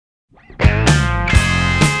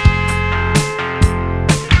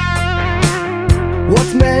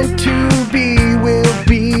What's meant to be will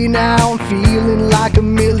be. Now I'm feeling like a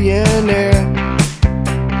millionaire.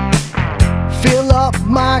 Fill up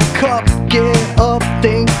my cup, get up,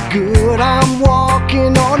 think good, I'm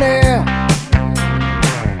walking on air.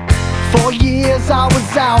 For years I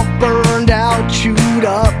was out, burned out, chewed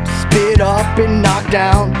up, spit up and knocked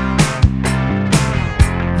down.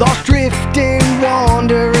 Lost, drifting,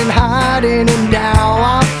 wandering, hiding, and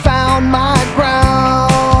now I found my ground.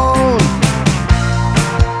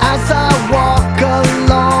 As I walk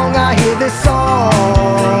along, I hear this song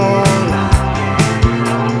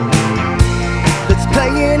that's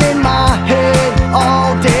playing in my head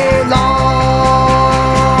all day long.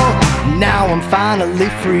 Now I'm finally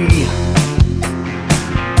free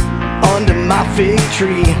under my fig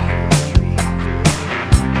tree.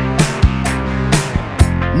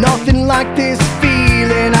 Nothing like this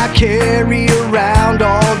feeling I carry around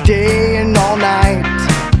all day and all night.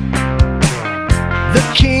 The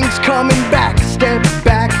king's coming back, step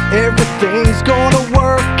back, everything's gonna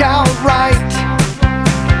work out right.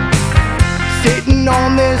 Sitting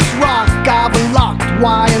on this rock, I've unlocked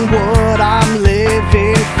why and what I'm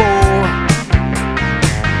living for.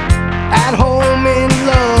 At home in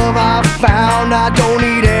love, I've found I don't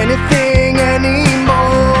need anything anymore.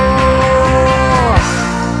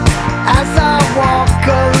 As I walk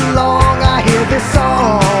along, I hear this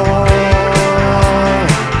song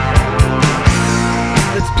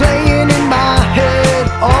that's playing in my head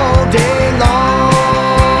all day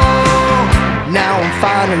long. Now I'm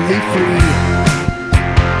finally free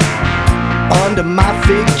under my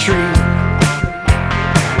fig tree.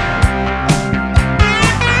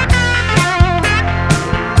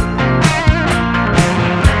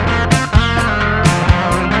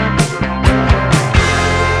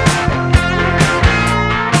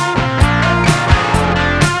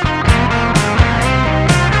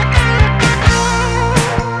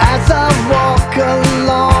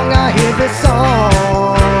 Along, I hear this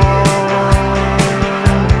song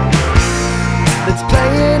that's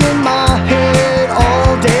playing in my head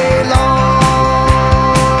all day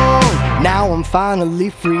long. Now I'm finally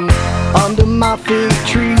free under my fig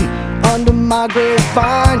tree, under my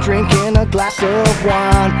grapevine, drinking a glass of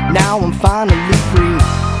wine. Now I'm finally free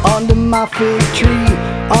under my fig tree,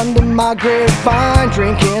 under my grapevine,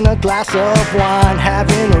 drinking a glass of wine,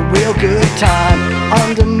 having a real good time.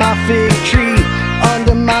 Under my fig tree,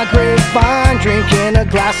 under my grapevine, drinking a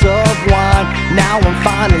glass of wine. Now I'm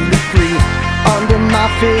finally free under my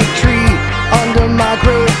fig tree, under my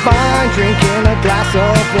grapevine, drinking a glass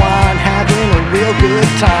of wine, having a real good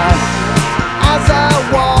time. As I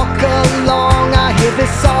walk along, I hear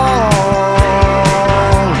this song